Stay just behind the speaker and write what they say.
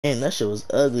Man, that shit was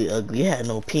ugly, ugly. It had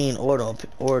no peen or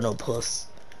no plus.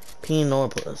 Peen nor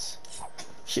plus.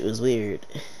 Shit was weird.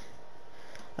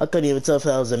 I couldn't even tell if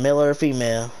that was a male or a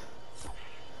female.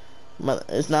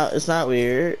 It's not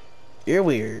weird. You're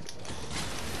weird.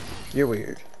 You're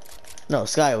weird. No,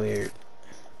 Sky weird.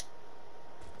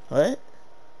 What?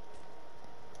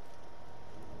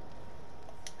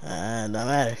 Don't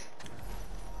matter.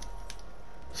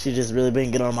 She just really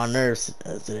been getting on my nerves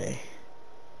today.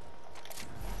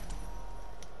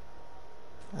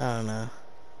 I don't know.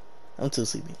 I'm too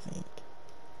sleepy, I think.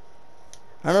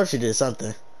 I know she did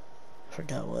something. I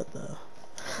forgot what though.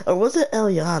 Or was it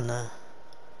Eliana?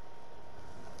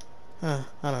 Huh,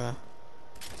 I don't know.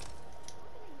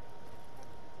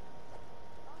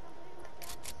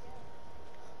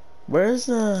 Where's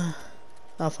I'll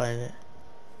find it.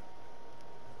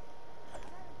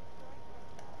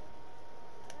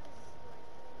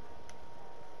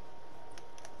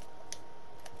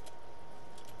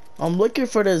 I'm looking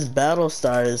for this battle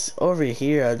stars over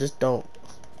here. I just don't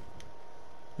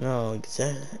know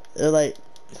exactly. Like,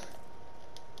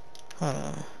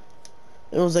 huh?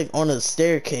 It was like on a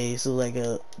staircase. It was like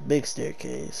a big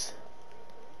staircase.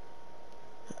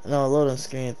 No, loading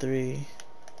screen 3.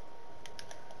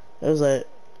 It was like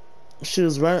she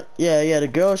was running. Yeah. The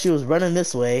girl, she was running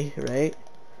this way, right?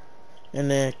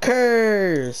 And then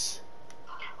curse.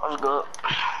 What's good?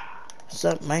 What's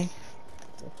up, man?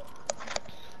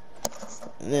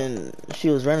 And then she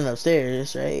was running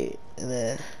upstairs, right? And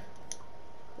then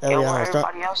Eliana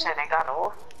everybody else said they got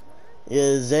off.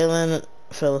 Yeah, Zaylin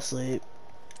fell asleep.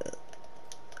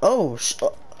 Oh,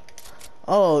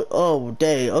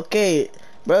 dang. Okay,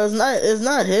 bro, it's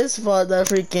not his fault that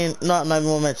freaking. No, I'm not even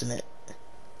gonna mention it.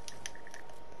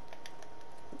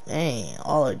 Dang,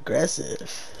 all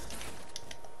aggressive.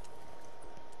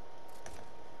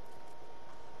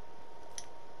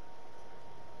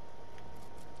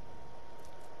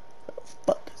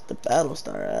 Fuck is the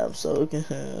Battlestar app? So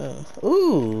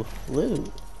ooh,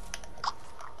 loot.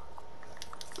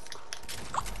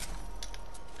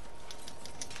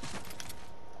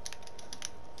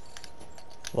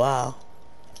 Wow.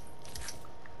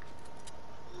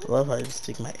 I love how you just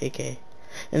take my AK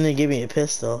and then give me a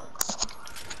pistol.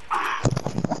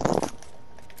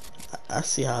 I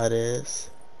see how it is.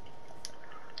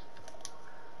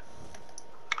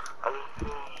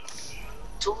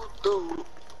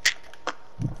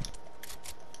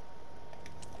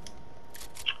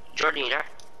 Jordan, you there?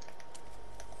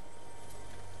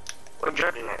 Where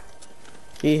Jordan at?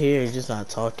 He here, he's just not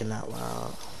talking that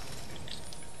loud.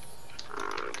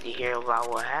 You hear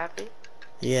about what happened?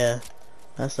 Yeah,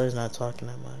 that's why he's not talking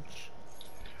that much.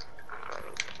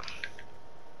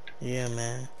 Yeah,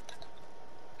 man.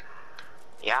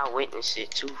 Yeah, I witnessed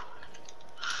it too.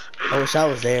 I wish I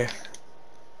was there.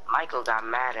 Michael got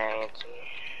mad at Anthony.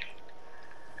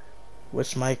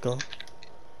 Which Michael?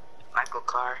 Michael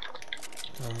Carr.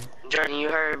 Jordan, you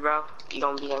heard, bro? You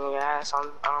gonna be on your ass on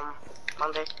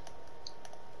Monday?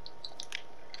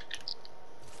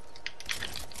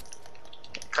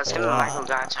 Cause him and Michael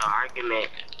got into an argument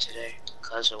today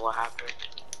because of what happened.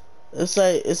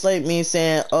 It's like me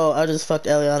saying, "Oh, I just fucked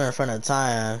Eliana in front of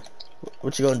Tyan.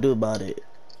 What you gonna do about it?"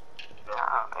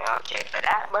 Okay, for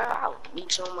that, bro, I'll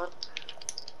beat so much.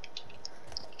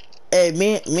 Hey,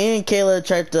 me and Kayla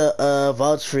tried to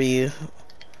vouch for you,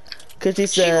 cause she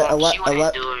said a lot.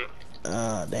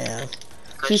 Oh damn.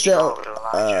 She said,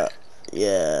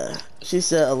 yeah. She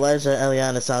said Elijah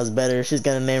Eliana sounds better. She's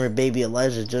gonna name her baby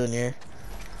Elijah Jr.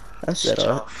 I said,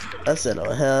 oh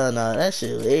hell no, that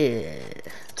shit weird.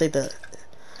 Take that.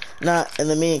 Nah, and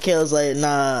then me and Kayla's like,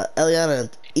 nah,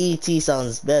 Eliana E.T.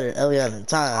 sounds better. Eliana and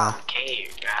Tyan. Okay,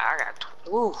 I got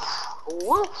woof.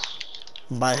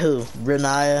 By who?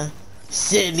 Renaya?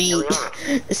 Sydney.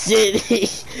 Sydney.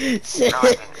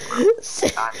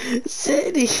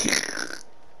 Sydney.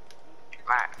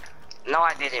 No,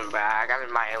 I didn't, bro. I got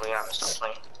in my Eliana. Stop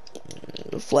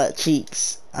playing. Flat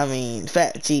cheeks. I mean,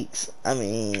 fat cheeks. I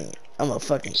mean, I'm a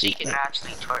fucking. She can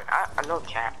actually twerk. I know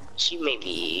Cat. She made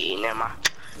me. Never mind.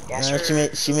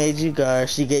 She made you guard.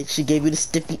 She gave you the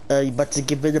sticky. You about to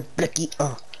give her the blicky.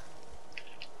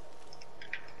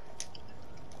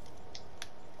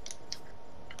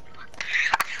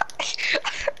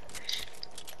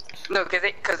 No, cause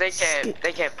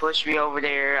they can't push me over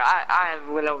there. I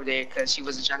went over there cause she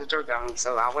wasn't trying to twerk on me,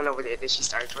 so I went over there. Then she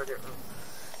started twerking.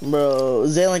 Bro,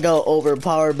 Zaylin got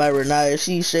overpowered by Renaya.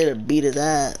 She straight up beat his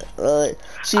ass.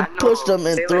 She pushed him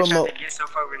and threw him up. To get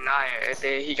stuff for Renaya, and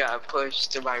then he got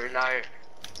pushed by Renaya.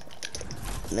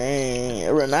 Dang,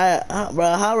 Renaya,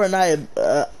 bro, how Renaya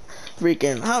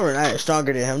is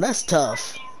stronger than him? That's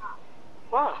tough.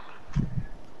 Wow.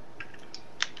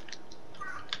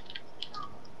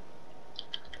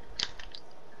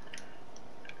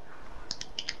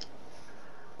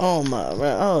 Oh my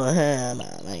man. Oh hell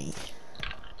nah, man.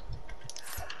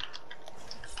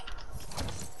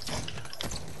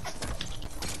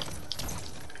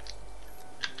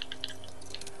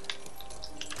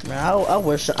 Man, I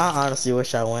honestly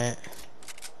wish I went.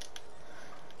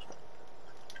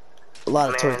 A lot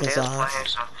of twerking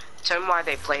songs. Tell me why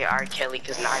they play R. Kelly,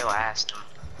 because Niall asked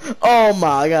him. Oh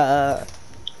my god.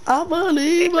 I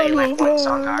believe they play I'm like gonna one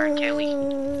song R. Kelly.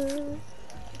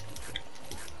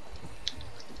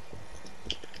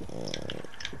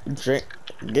 Drink,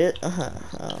 get,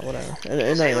 whatever.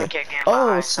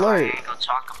 Oh, slurp. Somebody ain't gonna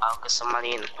talk about because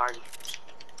somebody in the party.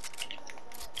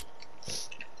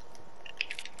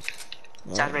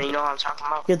 Jasmine, you know what I'm talking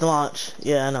about? Get the launch.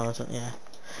 Yeah, I know. Yeah.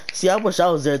 See, I wish I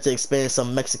was there to experience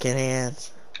some Mexican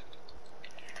hands.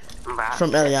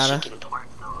 From Eliana.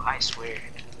 I swear.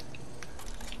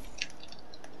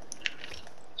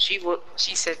 She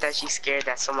said that she's scared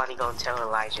that somebody gonna tell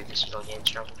Elijah that she gonna get in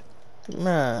trouble.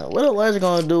 Nah, what Elijah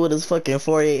gonna do with his fucking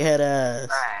 48 head ass?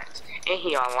 Right. And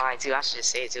he online too. I should just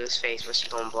say it to his face, but she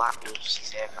gonna block me. She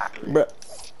said if I do that.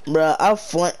 Bruh, I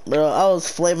was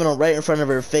flaming him right in front of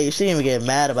her face. She didn't even get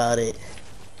mad about it.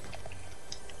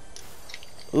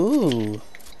 Ooh,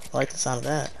 I like the sound of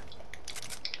that.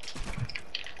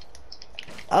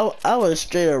 I was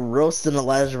straight up roasting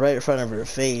Elijah right in front of her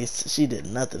face. She did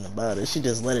nothing about it. She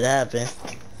just let it happen.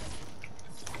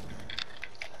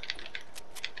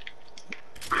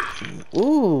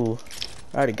 Ooh,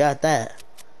 I already got that.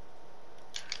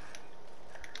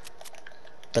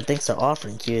 But thanks for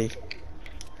offering, kid.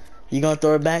 You gonna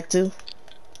throw it back too?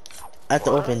 At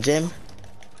the open gym?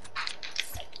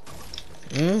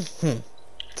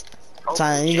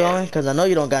 Time you going? Cause I know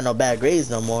you don't got no bad grades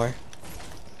no more.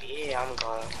 Yeah, I'm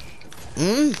going.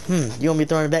 You gonna be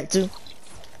throwing it back too?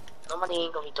 Nobody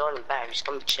ain't gonna be throwing it back. We're just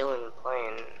gonna be chilling and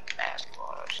playing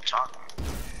basketball and just talking.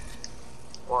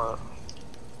 What?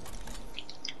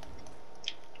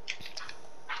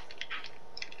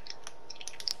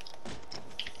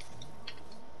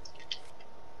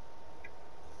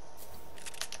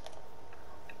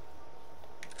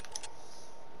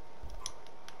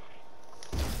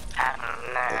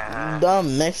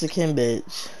 Dumb Mexican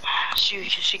bitch.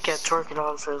 She kept twerking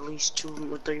on for at least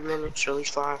 2 or 3 minutes, or at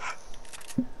least 5.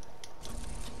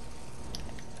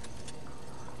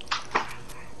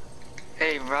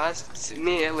 Hey, bro,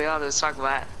 me and Leon was talking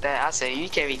about that. I said, you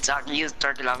can't be talking, you was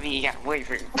twerking on me, you got a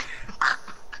boyfriend.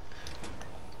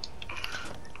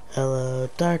 Hello,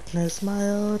 darkness, my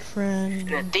old friend.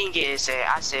 The thing is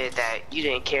that I said that you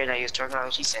didn't care that you was twerking on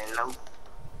me. She said no.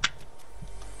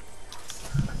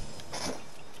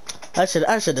 I should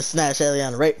have snatched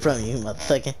Eliana right from you,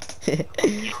 motherfucker.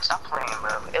 Yo, stop playing,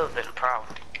 bro. It would've been a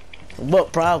problem.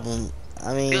 What problem?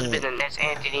 I mean, it would've been the next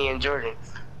Anthony and Jordan.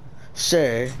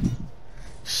 Sure.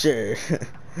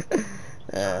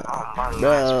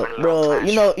 Bro,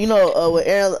 you know, with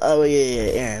Aaron,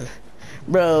 Aaron.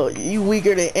 Bro, you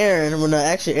weaker than Aaron. Well, no,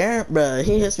 actually, Aaron, bro,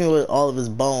 he hits me with all of his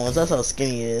bones. That's how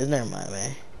skinny he is. Never mind,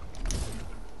 man.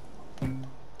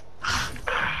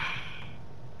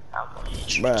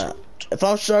 Bruh, if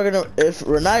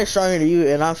Renai is stronger than you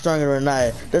and I'm stronger than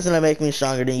Renai, doesn't that make me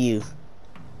stronger than you?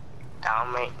 That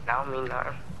don't mean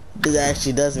nothing. This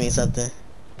actually does mean something.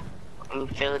 When you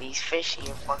feel these fish in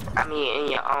your fucking, in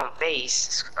your own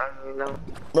face, you know.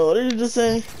 Bro, what did you just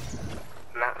say?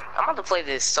 Nah, I'm about to play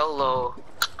this solo,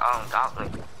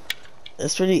 gauntlet.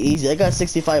 It's pretty easy. I got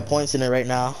 65 points in it right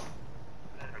now.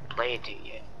 I haven't played it yet.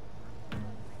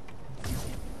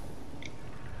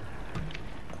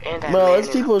 Bro, it's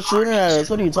people shooting at us.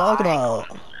 What are you talking about?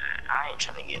 I ain't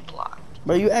trying to get blocked.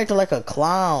 Bro, you acting like a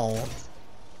clown.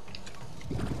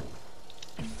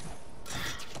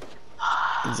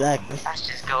 Exactly. Let's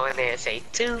just go in there and say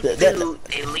toot toot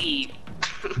and leave.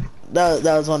 that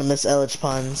was one of Miss Ellich's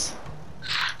puns.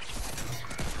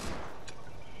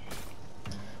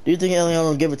 Do you think Eliana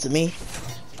will give it to me?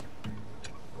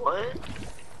 What?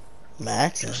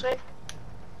 Max.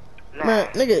 Nah. Man,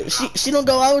 nigga, she don't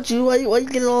go out with you. Why you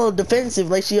getting all defensive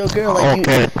like she your girl? Like you,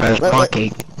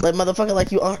 like motherfucker,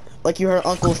 like you her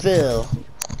Uncle Phil.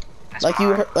 That's like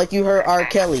you her R.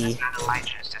 Kelly.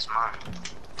 That's mine.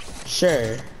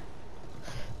 Sure.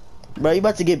 Bro, you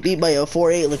about to get beat by a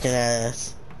 4'8" looking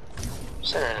ass.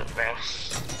 Shut up, bro.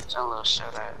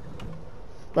 Shut up.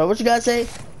 Bro, what you gotta say?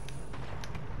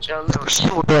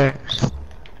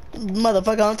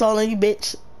 Motherfucker, I'm taller than you,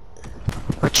 bitch.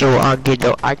 But yo,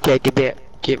 I can't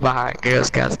get behind girls.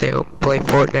 Gotta stay up, play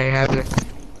Fortnite, having.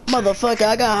 Motherfucker,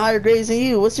 I got higher grades than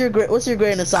you. What's your grade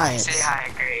in science?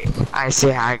 I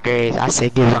say higher grades. I say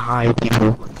get behind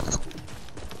people.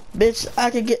 Bitch,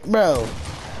 I could get, bro.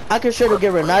 I can sure to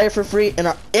get Renaya for free and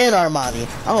Armani.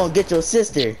 I'm gonna get your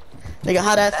sister. Nigga,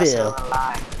 how that feel? That's a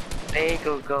lie. They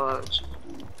go out.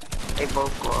 They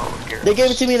both go out, girls. They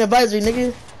gave it to me in advisory,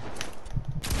 nigga.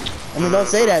 I mean, don't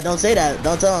say that. Don't say that.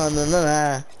 Don't tell him. No.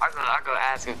 I go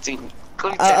ask him too.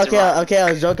 Okay.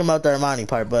 I was joking about the Armani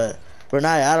part, but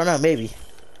Renaya, I don't know. Maybe.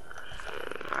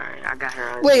 Alright, I got her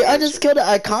on. Wait, I just killed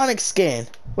an iconic skin.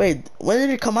 Wait, when did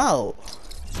it come out?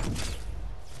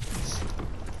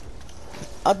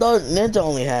 I thought Ninja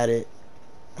only had it.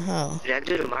 How? Did that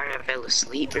dude Mario fell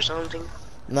asleep or something?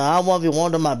 Nah, I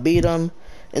 1v1'd him, I beat him,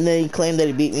 and then he claimed that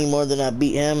he beat me more than I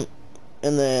beat him.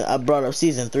 And then I brought up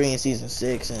season 3 and season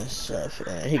 6 and stuff,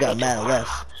 and he got mad and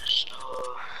left.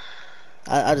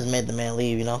 I just made the man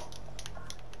leave, you know.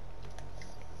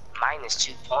 Minus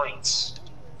 2 points.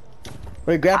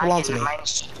 Wait, grapple onto me.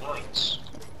 Minus 2 points.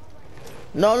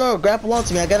 No, grapple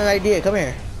onto me. I got an idea. Come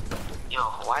here. Yo,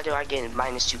 why do I get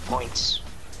minus 2 points?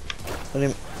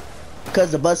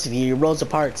 Because the bus of you Rosa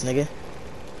Parks, nigga.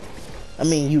 I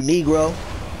mean, you Negro.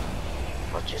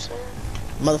 What you saying?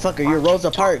 Motherfucker, you're Rosa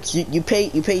Parks. You pay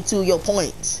 2 of your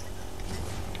points.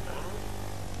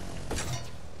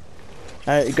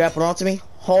 Alright, you grapple onto me?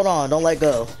 Hold on, don't let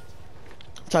go.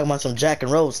 I'm talking about some Jack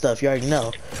and Rose stuff, you already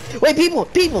know. Wait, people!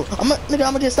 I'm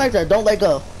gonna get sniped at. Don't let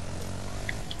go.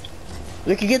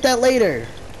 We can get that later.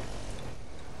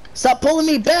 Stop pulling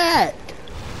me back!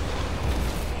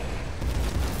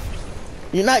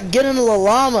 You're not getting the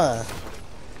llama.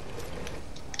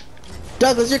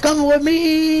 Douglas, you're coming with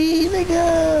me,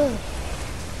 nigga.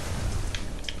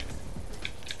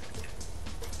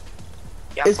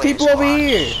 It's people over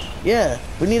here. Yeah,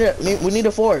 we need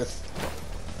a fourth.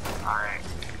 Alright.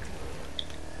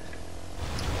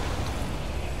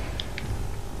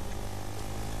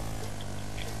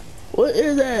 What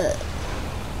is that?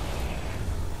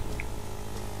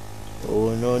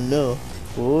 Oh no.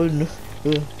 Oh no.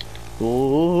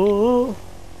 Oh.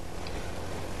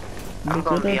 I'm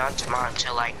gonna be on tomorrow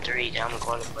until like 3, then I'm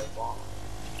going to play ball.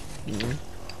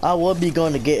 I would be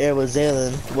going to get air with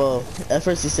Zaylen. Well, at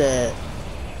first he said,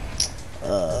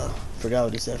 forgot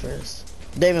what he said first.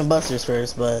 Dave and Buster's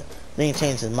first, but then he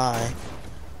changed his mind.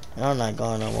 And I'm not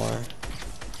going no more.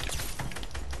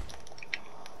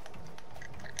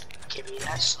 Give me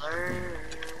that slurp.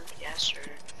 Yes, sir.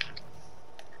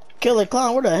 Killer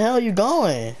Clown, where the hell you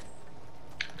going?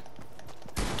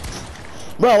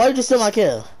 Bro, why you just steal my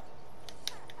kill?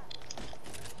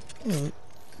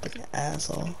 Fucking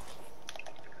asshole.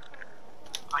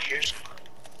 Oh, here's one.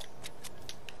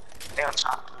 They on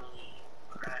top.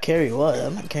 Carry what?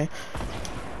 I'm not caring.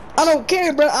 I don't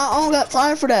care, bro. I don't got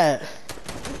time for that.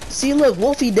 See, look,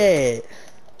 Wolfie dead.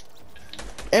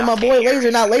 And my boy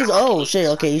Laser not laser. Oh shit.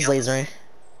 Okay, he's lasering.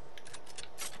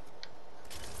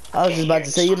 I was just about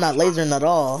to say you're not lasering at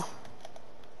all.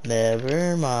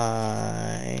 Never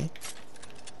mind.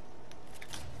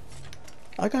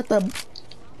 I got the.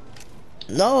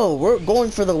 No, we're going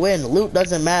for the win. Loot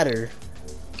doesn't matter.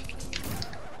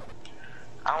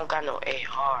 I don't got no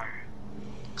AR.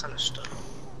 Kind of stuff.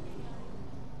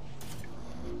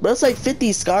 But it's like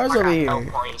 50 scars over here. No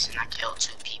points and I killed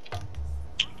 2 people.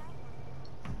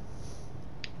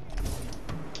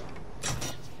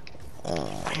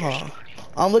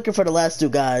 I'm looking for the last 2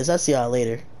 guys. I'll see y'all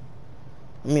later.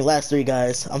 I mean, last 3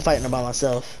 guys. I'm fighting by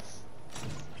myself.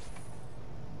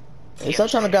 Hey, stop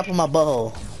trying to grapple my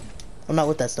butthole. I'm not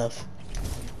with that stuff.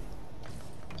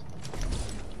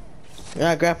 You're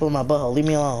not grappling my butthole. Leave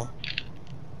me alone.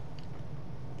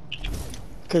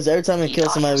 Because every time we kill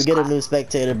somebody, we get a new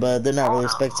spectator, but they're not really a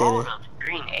spectator. Hold up.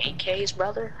 Green AKs,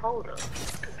 brother? Hold up.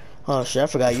 Oh shit, I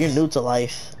forgot. You're new to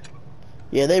life.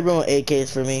 Yeah, they ruined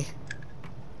AKs for me.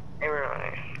 They ruined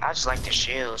it. I just like the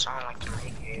shields. I don't like the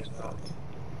AKs, though.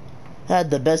 Had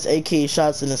the best AK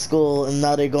shots in the school, and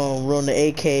now they're gonna ruin the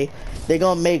AK. They're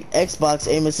gonna make Xbox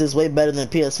aim assists way better than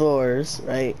PS4s,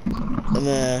 right? And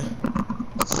then,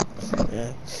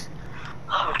 yeah.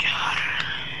 Oh god.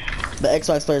 The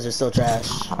Xbox players are still trash.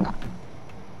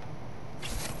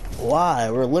 Why?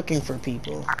 We're looking for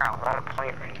people. I got 1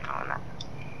 point right now.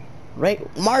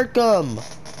 Right? Mark them!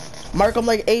 Mark them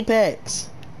like Apex.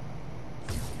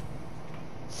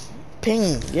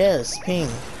 Ping. Yes, ping.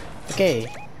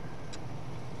 Okay.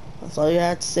 That's all you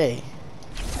had to say.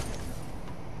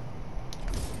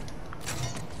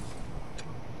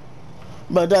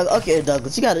 But Doug, okay,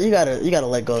 Douglas, you gotta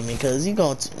let go of me, cause you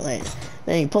going to like,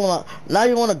 dang, pull him out. Now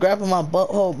you want to grapple my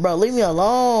butthole, bro? Leave me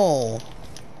alone.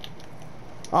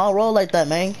 I don't roll like that,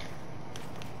 man.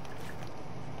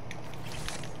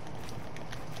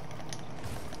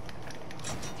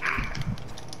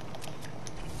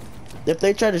 If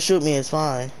they try to shoot me, it's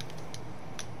fine.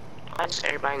 I does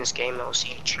everybody in this game mode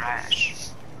seem trash?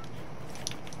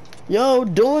 Yo,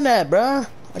 doing that, bruh.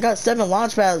 I got 7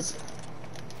 launch pads.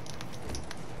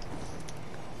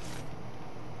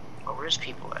 Oh, where's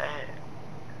people at?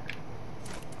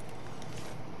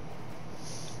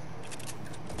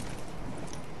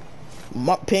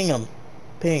 Ping him.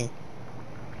 Ping.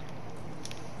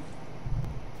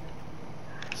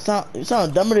 You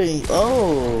sound dumber than you.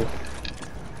 Oh.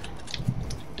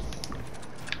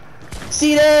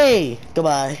 C-Day!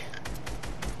 Goodbye.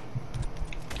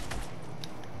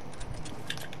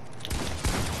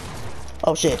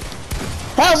 Oh shit.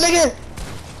 Help, nigga!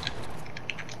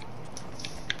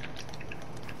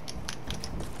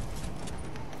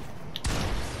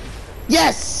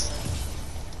 Yes!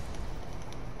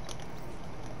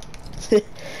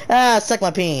 Ah, suck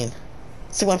my peen.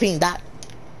 Suck my peen, dot.